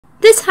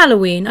This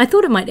Halloween, I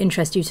thought it might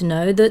interest you to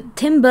know that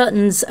Tim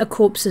Burton's A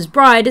Corpse's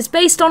Bride is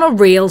based on a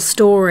real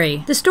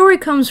story. The story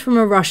comes from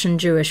a Russian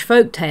Jewish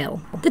folktale.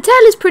 The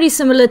tale is pretty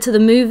similar to the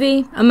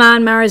movie. A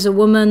man marries a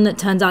woman that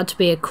turns out to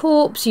be a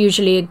corpse,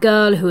 usually a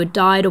girl who had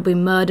died or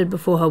been murdered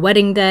before her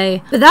wedding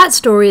day. But that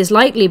story is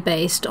likely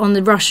based on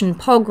the Russian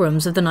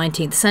pogroms of the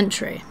 19th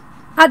century.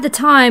 At the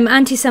time,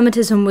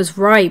 anti-Semitism was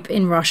ripe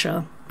in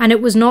Russia, and it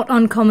was not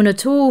uncommon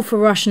at all for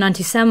Russian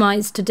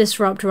anti-Semites to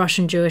disrupt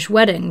Russian Jewish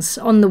weddings,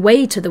 on the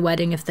way to the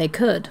wedding if they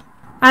could.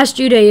 As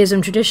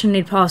Judaism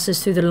traditionally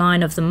passes through the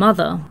line of the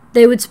mother,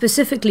 they would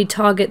specifically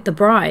target the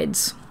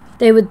brides.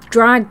 They would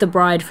drag the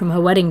bride from her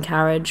wedding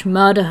carriage,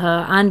 murder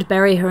her, and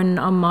bury her in an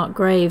unmarked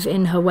grave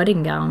in her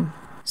wedding gown.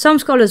 Some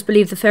scholars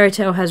believe the fairy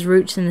tale has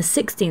roots in the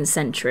 16th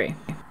century,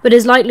 but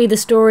it's likely the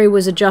story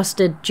was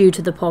adjusted due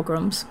to the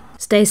pogroms.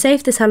 Stay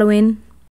safe this Halloween.